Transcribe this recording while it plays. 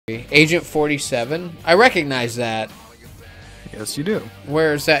Agent 47. I recognize that. Yes, you do.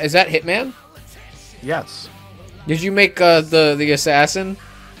 Where is that? Is that Hitman? Yes. Did you make the assassin?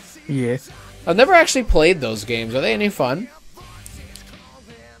 Yeah. I've never actually played those games. Are they any fun?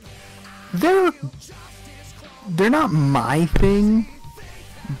 They're not my thing,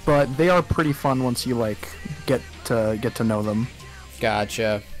 but they are pretty fun once you like get to know them.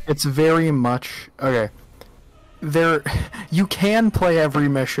 Gotcha. It's very much okay. You can play every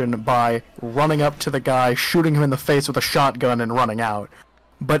mission by running up to the guy, shooting him in the face with a shotgun, and running out.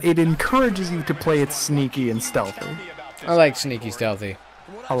 But it encourages you to play it sneaky and stealthy. I like sneaky stealthy.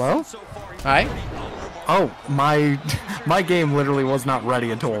 Hello? Hi. Oh, my game literally was not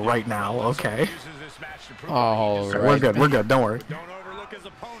ready until right now. Okay. All right. We're good. We're good. Don't worry.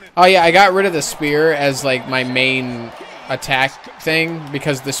 Oh yeah, I got rid of the spear as like my main attack thing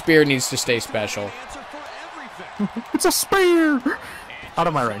because the spear needs to stay special. It's a spear! Out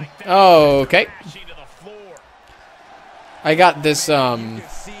of my ring. Oh, okay. I got this,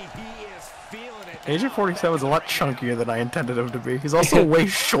 Agent 47 is a lot chunkier than I intended him to be. He's also way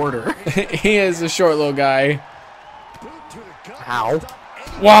shorter. He is a short little guy. Ow.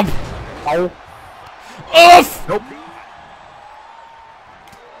 Womp! Ow. Oof! Nope.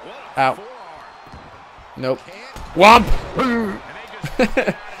 Ow. Nope. Womp!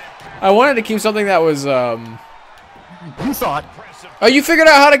 I wanted to keep something that was, You thought. Oh, you figured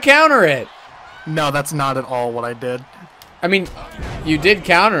out how to counter it! No, that's not at all what I did. I mean, you did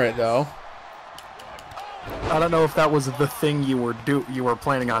counter it, though. I don't know if that was the thing you were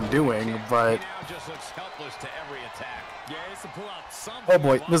planning on doing, but... Oh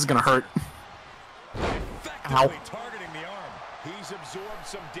boy, this is gonna hurt. Ow.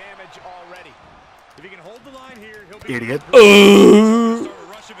 Idiot.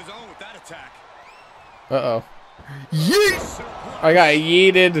 Uh-oh. Yeet! I got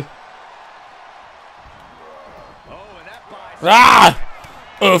yeeted. Ah!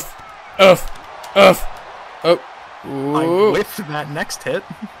 Oof! Oof! Oof! Oh! I Ooh. whiffed that next hit.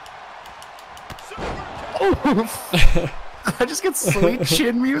 Oh. I just get sweet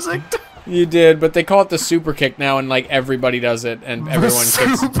chin music. You did, but they call it the super kick now, and like everybody does it, and everyone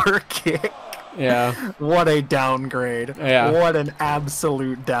kicks. Super kick. Yeah. What a downgrade. Yeah. What an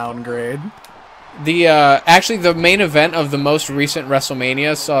absolute downgrade. The actually the main event of the most recent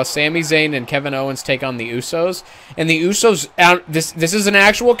WrestleMania saw Sami Zayn and Kevin Owens take on the Usos, and the Usos this is an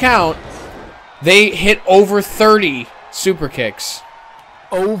actual count. They hit over 30 super kicks.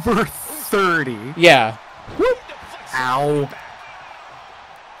 Over 30. Yeah. Whoop. Ow.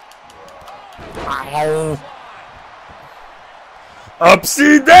 Ow.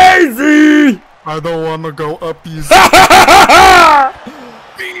 Upsy daisy! I don't want to go up easy. Spear!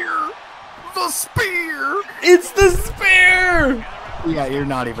 The spear! It's the spear! Yeah, you're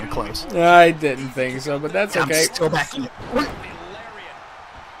not even close. I didn't think so, but that's okay. I'm still back in.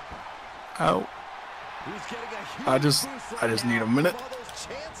 Ow. I just need a minute.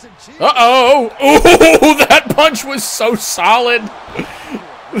 Uh-oh! Oh, that punch was so solid!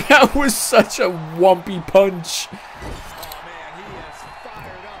 That was such a wumpy punch.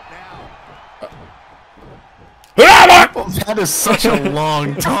 That is such a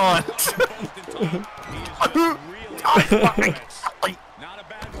long taunt.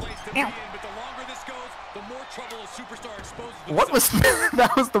 What was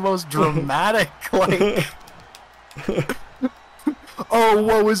that? Was the most dramatic, like... Oh,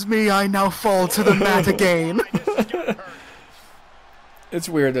 woe is me, I now fall to the mat again. It's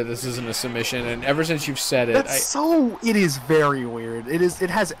weird that this isn't a submission, and ever since you've said it, it is very weird. It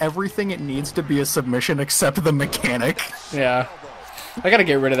has everything it needs to be a submission except the mechanic. Yeah. I gotta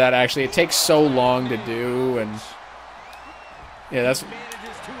get rid of that, actually. It takes so long to do, and... Yeah, that's...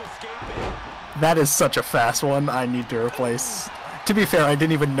 That is such a fast one. I need to replace... To be fair, I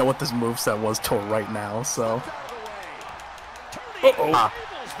didn't even know what this moveset was till right now, so... Uh-oh. Ah.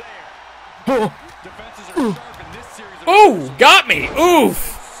 Oh. Oh, got me!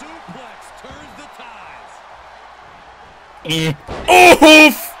 Oof! Oof!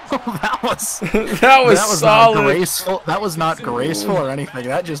 that was that was solid. Not graceful. That was not graceful or anything.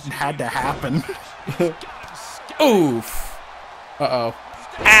 That just had to happen. Oof! Uh-oh.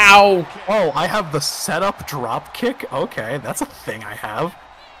 Ow! Oh, I have the setup drop kick? Okay, that's a thing I have.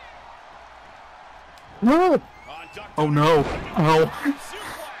 No! Oh no. Oh.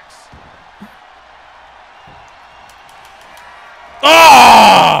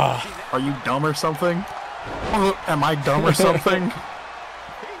 Ah! Are you dumb or something? Am I dumb or something?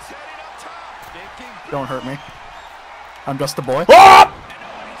 Don't hurt me. I'm just a boy. Ah!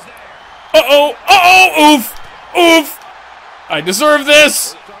 Uh-oh! Uh-oh! Oof! Oof! I deserve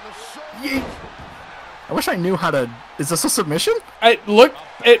this! I wish I knew how to... Is this a submission? It's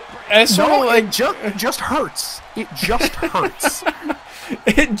sort No, of like... it just hurts. It just hurts.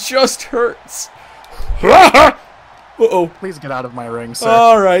 It just hurts. Uh-oh. Please get out of my ring, sir.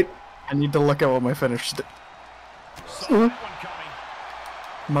 All right. I need to look at what my finish did.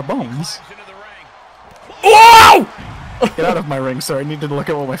 My bones. Whoa! Get out of my ring, sir. I need to look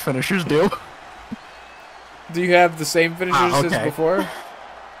at what my finishers do. Do you have the same finishers as before?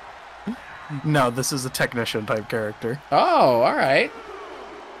 No, this is a technician type character. Oh, all right.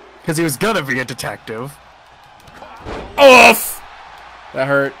 Because he was gonna be a detective. Oof! That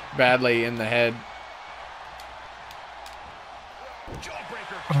hurt badly in the head.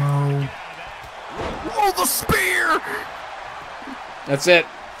 Oh. Oh, the spear! That's it.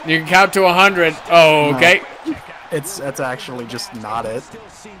 You can count to 100. Oh, okay. No. It's actually just not it.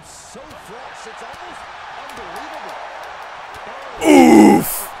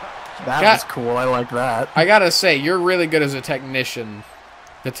 Oof! That was cool. I like that. I gotta say, you're really good as a technician.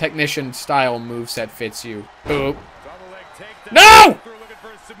 The technician style moveset fits you. Oop. No!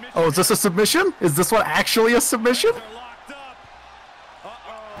 Oh, is this a submission? Is this one actually a submission?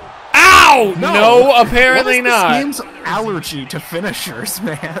 Ow! No, apparently not. What is this game's allergy to finishers,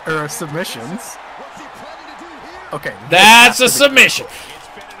 man, or submissions? Okay, that's a submission.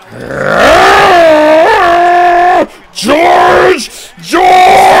 George!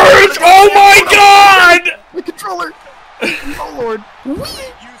 George! Oh my God! The controller! Oh Lord!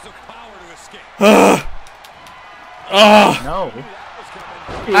 No!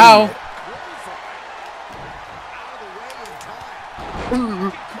 Ow!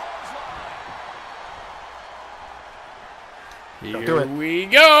 Here we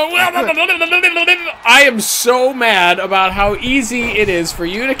go! I am so mad about how easy it is for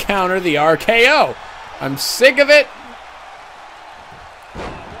you to counter the RKO. I'm sick of it.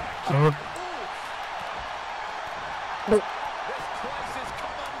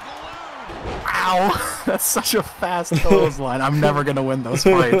 Ow! That's such a fast clothesline. I'm never gonna win those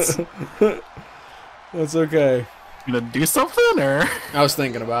fights. That's okay. You gonna do something, or? I was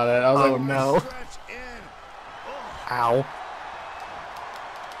thinking about it. I was Oh like, no. Ow.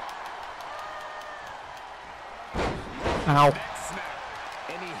 Ow.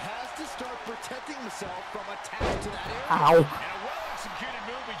 And he has to start protecting himself from attacks to that area. Ow. And a well-executed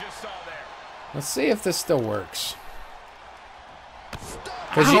move we just saw there. let's see if this still works.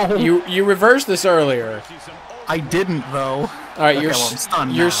 Because you reversed this earlier. I didn't though. Alright, Okay, you're, well, I'm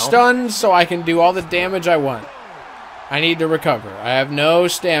stunned you're now. stunned, so I can do all the damage I want. I need to recover. I have no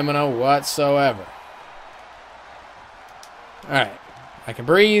stamina whatsoever. Alright. I can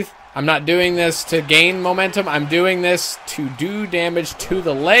breathe. I'm not doing this to gain momentum. I'm doing this to do damage to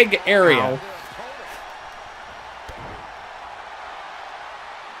the leg area.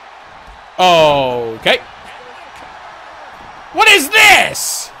 Ow. Okay. What is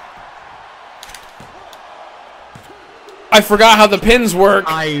this? I forgot how the pins work.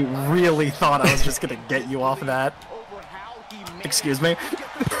 I really thought I was just gonna get you off of that. Excuse me.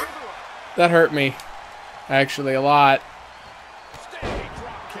 That hurt me. Actually, a lot.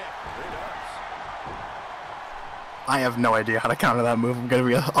 I have no idea how to counter that move. I'm gonna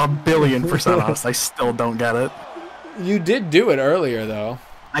be a billion% honest. I still don't get it. You did do it earlier, though.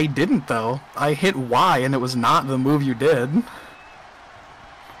 I didn't though. I hit Y and it was not the move you did.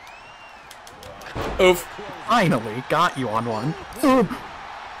 Oof. Finally, got you on one.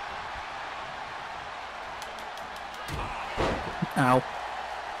 Ow.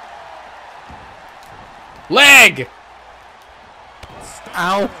 Leg!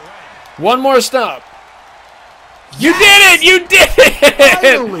 Ow. One more stomp. You did it! You did it!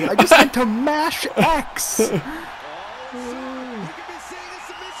 Finally! I just had to mash X!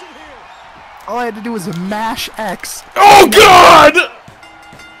 All I had to do was mash X. Oh, God!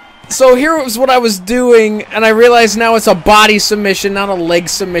 So here was what I was doing, and I realized now it's a body submission, not a leg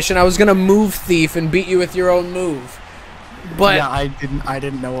submission. I was gonna move thief and beat you with your own move. But yeah, I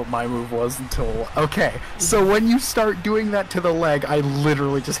didn't know what my move was until... Okay, so when you start doing that to the leg, I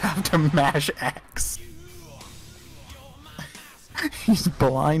literally just have to mash X. He's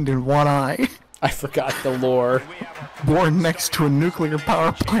blind in one eye. I forgot the lore. Born next to a nuclear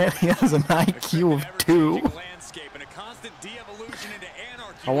power plant, he has an IQ of 2.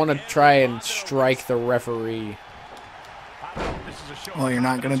 I want to try and strike the referee. Well, you're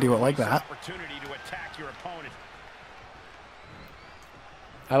not going to do it like that.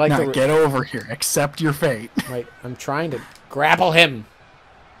 I like now to get over here. Accept your fate. Wait, I'm trying to grapple him.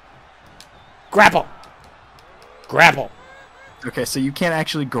 Grapple. Grapple. Okay, so you can't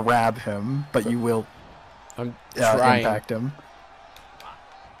actually grab him, but you will I'm trying. impact him.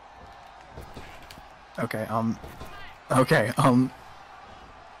 Okay, okay, I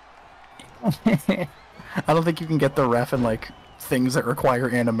don't think you can get the ref in, like, things that require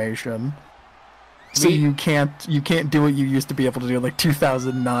animation. So you can't do what you used to be able to do in, like,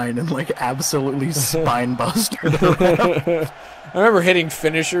 2009 and, like, absolutely spine buster the ref. I remember hitting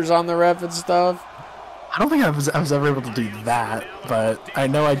finishers on the ref and stuff. I don't think I was ever able to do that, but I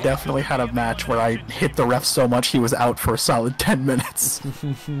know I definitely had a match where I hit the ref so much he was out for a solid 10 minutes.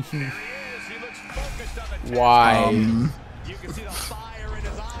 Why?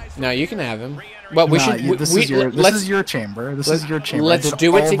 No, you can have him. But we should. This is your chamber. This is your chamber. Let's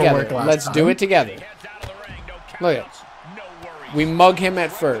do it together. Let's do it together. Look at it. We mug him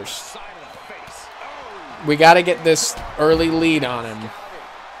at first. We got to get this early lead on him.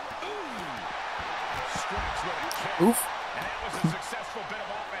 Oof.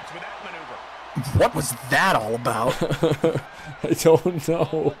 What was that all about? I don't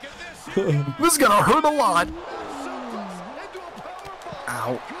know. This is gonna hurt a lot.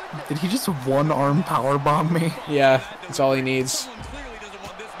 Ow. Did he just one-arm powerbomb me? Yeah, that's all he needs.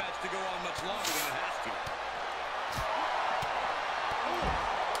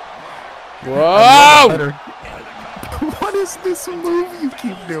 Whoa! What is this move you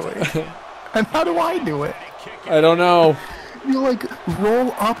keep doing? And how do I do it? I don't know. You like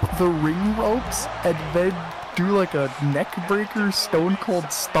roll up the ring ropes and then do like a neck breaker Stone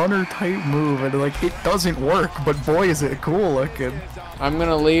Cold Stunner type move, and like it doesn't work, but boy is it cool looking. I'm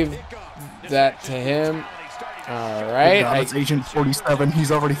gonna leave that to him. Alright. Oh, it's Agent 47.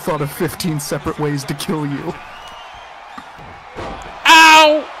 He's already thought of 15 separate ways to kill you.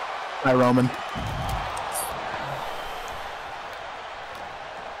 Ow! Hi, Roman.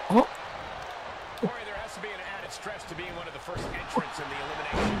 Oh. There has to be an added stress to being one of the first entrants in the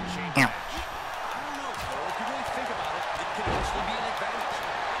elimination chamber. I don't know, Cole. If you really think about it, it could actually be an advantage.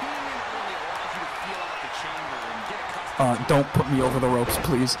 Being in early allows you to feel out the chamber and get accustomed. Don't put me over the ropes,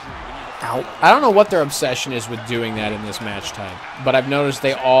 please. Ow. I don't know what their obsession is with doing that in this match time, but I've noticed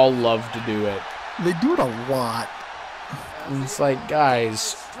they all love to do it. They do it a lot. And it's like,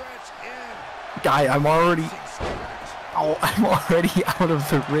 guys. Guy, I'm already out of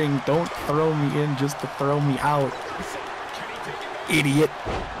the ring. Don't throw me in just to throw me out. Idiot.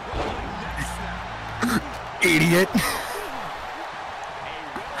 Idiot.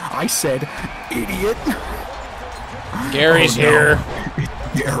 I said idiot. Gary's here.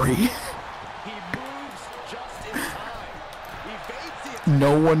 Gary.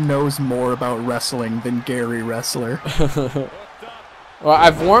 No one knows more about wrestling than Gary Wrestler. Well,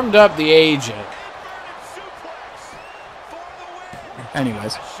 I've warmed up the agent.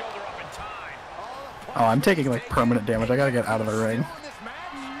 Anyways. Oh, I'm taking like permanent damage. I gotta get out of the ring.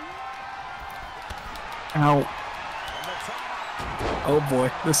 Ow. Oh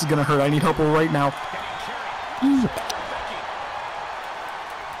boy, this is gonna hurt. I need help right now.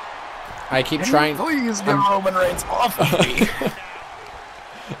 I keep trying. Please get Roman Reigns off of me.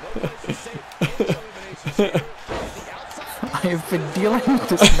 I have been dealing with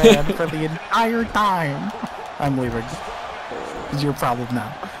this man for the entire time. I'm leaving. It's your problem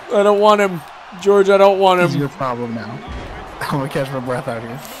now. I don't want him. George, I don't want It's him. your problem now. I'm gonna catch my breath out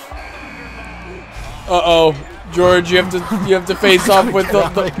here. Uh-oh. George, you have to face off with the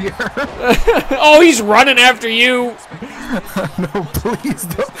Oh, he's running after you. No, please,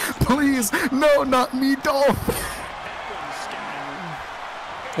 no, please, no, not me, Dolph.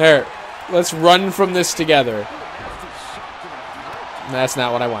 There. Let's run from this together. That's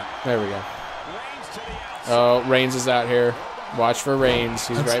not what I want. There we go. Oh, Reigns is out here. Watch for Reigns.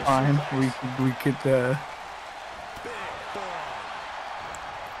 He's That's right. fine. We could.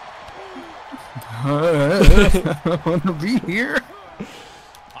 I want to be here.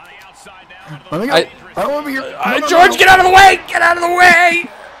 I want to be here. George, get out of the way! Get out of the way!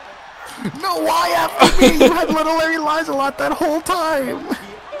 No, why after me? You had little Larry Lies-a-Lot that whole time.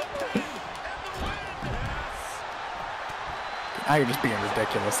 Now you're just being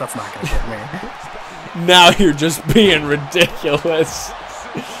ridiculous. That's not gonna get me. Now you're just being ridiculous.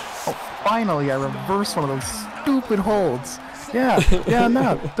 Oh, finally, I reversed one of those stupid holds. Yeah,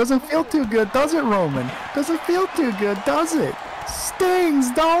 no. Doesn't feel too good, does it, Roman? Doesn't feel too good, does it?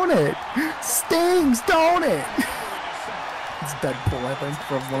 Stings, don't it? Stings, don't it? It's Deadpool, I think,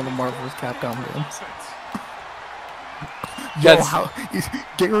 from one of the Marvel's Capcom games.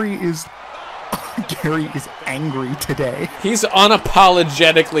 Gary is angry today. He's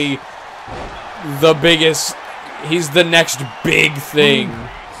unapologetically the biggest. He's the next big thing.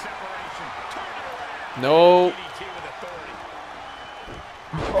 No.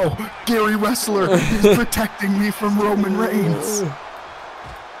 Oh, Gary Wrestler is protecting me from Roman Reigns.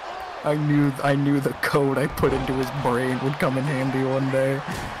 I knew the code I put into his brain would come in handy one day.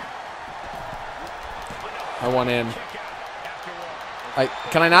 I want in.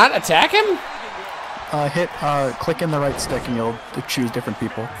 Can I not attack him? Click in the right stick and you'll choose different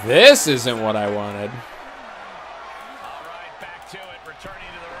people. This isn't what I wanted. All right, back to it,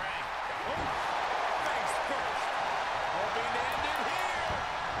 returning to the ring. Face first. Hoping to end it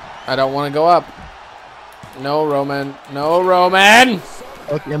here. I don't want to go up. No, Roman. No, Roman!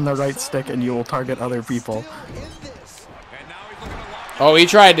 Click in the right stick and you will target other people. And now he's looking to lock Oh, he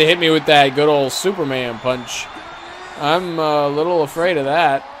tried to hit me with that good old Superman punch. I'm a little afraid of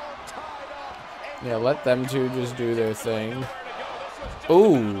that. Yeah, let them two just do their thing.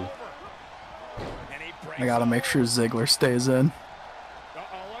 Ooh. I gotta make sure Ziggler stays in.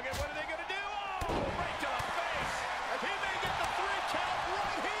 look at what are they going to do? Oh, right to the face. He may get the 3 count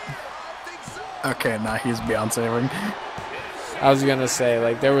right here. I think so. Okay, nah, he's beyond saving. I was gonna say,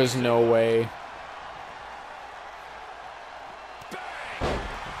 like, there was no way.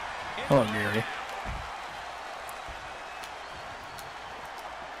 Hello, Gary.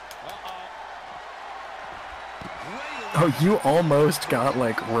 Oh, you almost got,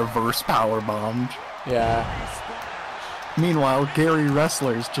 like, reverse power bombed. Yeah. Meanwhile, Gary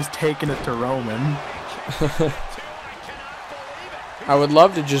Wrestler's just taking it to Roman. I would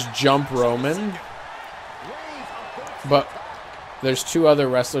love to just jump Roman. But there's 2 other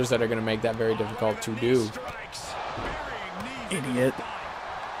wrestlers that are going to make that very difficult to do. Idiot.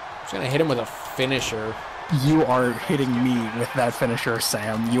 I'm just going to hit him with a finisher. You are hitting me with that finisher,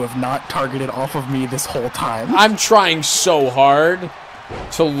 Sam. You have not targeted off of me this whole time. I'm trying so hard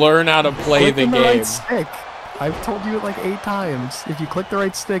to learn how to play Click the in game. right stick. I've told you it like 8 times. If you click the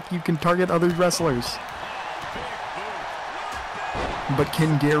right stick, you can target other wrestlers. But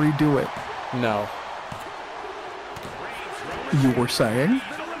can Gary do it? No. You were saying?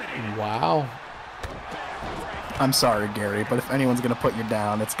 Wow. I'm sorry, Gary, but if anyone's gonna put you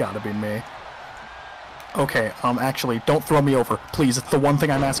down, it's gotta be me. Okay, actually, don't throw me over. Please, it's the one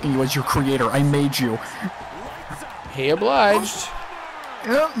thing I'm asking you as your creator. I made you. He obliged.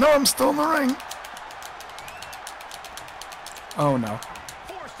 Yeah, no, I'm still in the ring. Oh, no.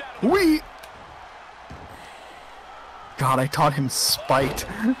 God, I taught him spite.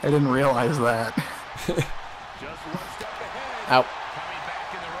 I didn't realize that. Ow.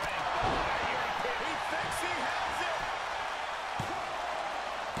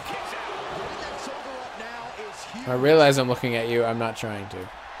 I realize I'm looking at you. I'm not trying to.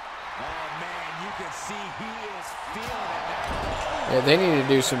 Yeah, they need to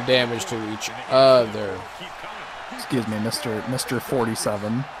do some damage to each other. Excuse me, Mr.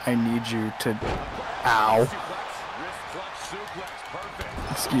 47. I need you to... Ow.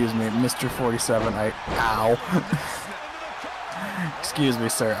 Excuse me, Mr. 47. Ow. Excuse me,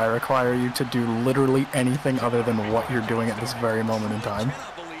 sir. I require you to do literally anything other than what you're doing at this very moment in time.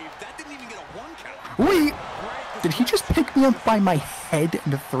 Wait! Did he just pick me up by my head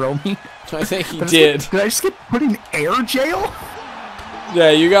and throw me? I think he did. Did I just get put in air jail?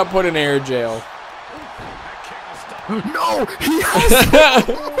 Yeah, you got put in air jail. No! He has...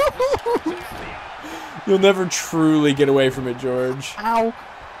 You'll never truly get away from it, George. Ow.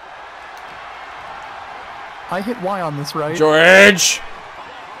 I hit Y on this, right? George!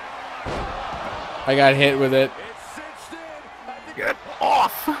 I got hit with it. Get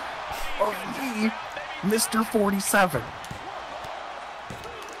off of me, Mr. 47.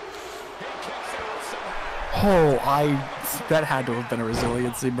 Oh, that had to have been a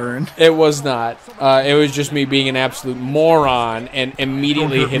resiliency burn. It was not. It was just me being an absolute moron and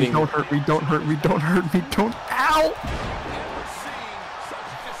immediately hitting. Don't hurt me, don't hurt me, don't hurt me, don't. Ow!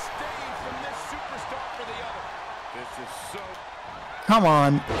 Come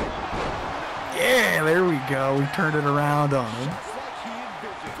on. Yeah, there we go. We turned it around on him.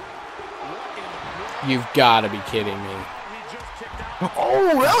 You've got to be kidding me.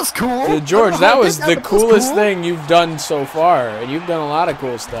 Oh, that was cool. George, that was the coolest cool. thing you've done so far, and you've done a lot of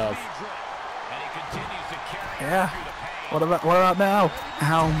cool stuff. Yeah. What about now?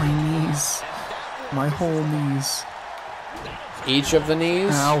 Ow, my knees. My whole knees. Each of the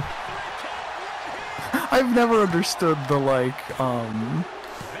knees? Ow. I've never understood the, like,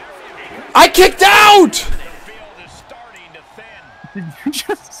 I kicked out! Did you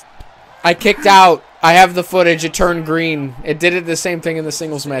just... I kicked out. I have the footage. It turned green. It did it the same thing in the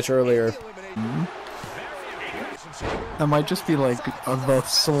singles match earlier. That might just be, like, the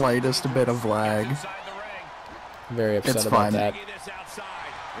slightest bit of lag. Very upset It's about fine. that.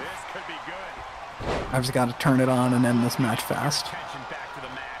 I've just got to turn it on and end this match fast.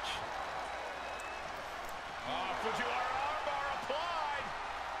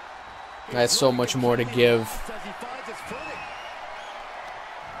 That's so much more to give.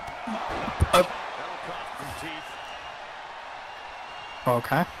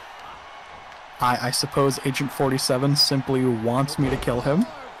 Okay. I suppose Agent 47 simply wants me to kill him.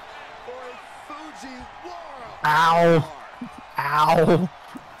 Ow! Ow!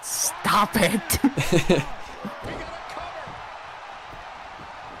 Stop it!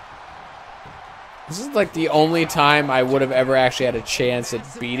 This is like the only time I would have ever actually had a chance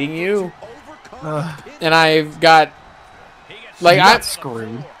at beating you. And I've got... Like, I got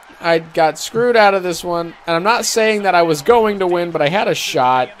screwed. I got screwed out of this one. And I'm not saying that I was going to win, but I had a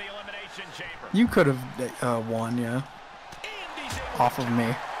shot. You could have won, yeah. Off of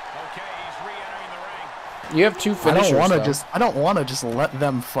me. You have two finishers, I don't want to just let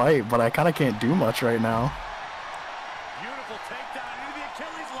them fight, but I kind of can't do much right now.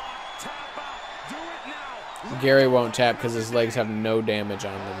 Gary won't tap because his legs have no damage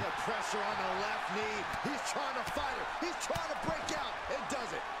on them.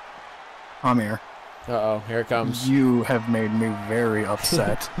 I'm here. Uh-oh, here it comes. You have made me very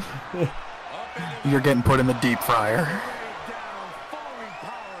upset. You're getting put in the deep fryer.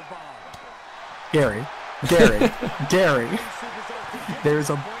 Gary.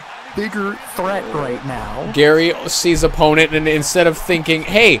 There's a bigger threat right now. Gary sees opponent, and instead of thinking,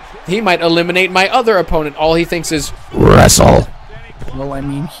 hey, he might eliminate my other opponent, all he thinks is, wrestle. Well, I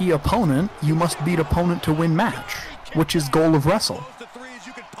mean, opponent, you must beat opponent to win match, which is goal of wrestle.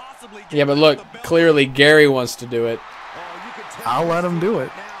 Yeah, but look, clearly Gary wants to do it. I'll let him do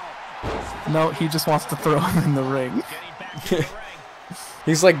it. No, he just wants to throw him in the ring.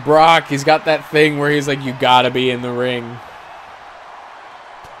 He's like Brock. He's got that thing where he's like, you gotta be in the ring.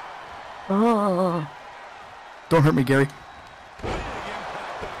 Don't hurt me, Gary.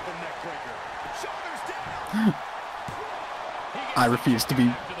 I refuse to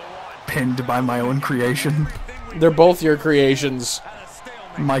be pinned by my own creation. They're both your creations.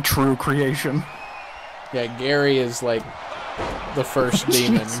 My true creation. Yeah, Gary is like the first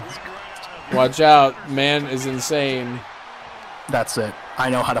demon. Watch out, man is insane. That's it. I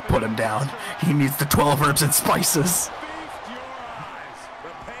know how to put him down. He needs the 12 herbs and spices.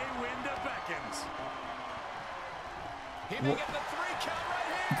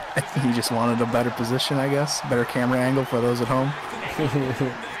 He just wanted a better position, I guess. Better camera angle for those at home.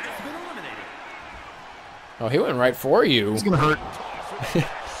 Oh, he went right for you. He's gonna hurt.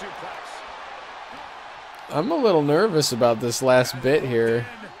 I'm a little nervous about this last bit here.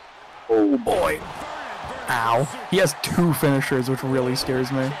 Oh boy. Ow. He has two finishers, which really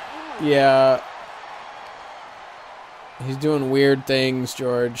scares me. Yeah. He's doing weird things,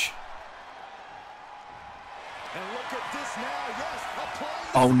 George.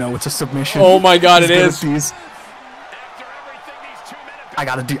 Oh no, it's a submission. Oh my god, it is. I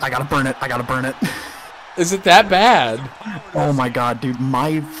gotta burn it. Is it that bad? Oh my god, dude.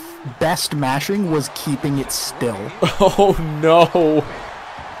 My best mashing was keeping it still. Oh no.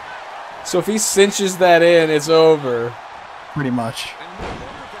 So if he cinches that in, it's over. Pretty much.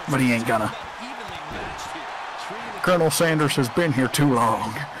 But he ain't gonna. Colonel Sanders has been here too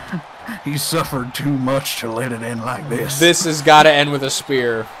long. He's suffered too much to let it end like this. This has got to end with a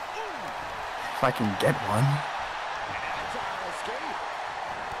spear. If I can get one.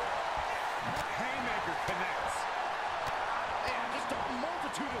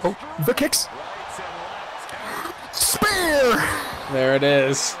 Oh, the kicks. Spear! There it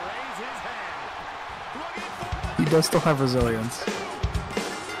is. He does still have resilience.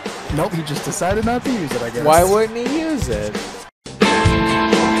 Nope, he just decided not to use it, I guess. Why wouldn't he use it?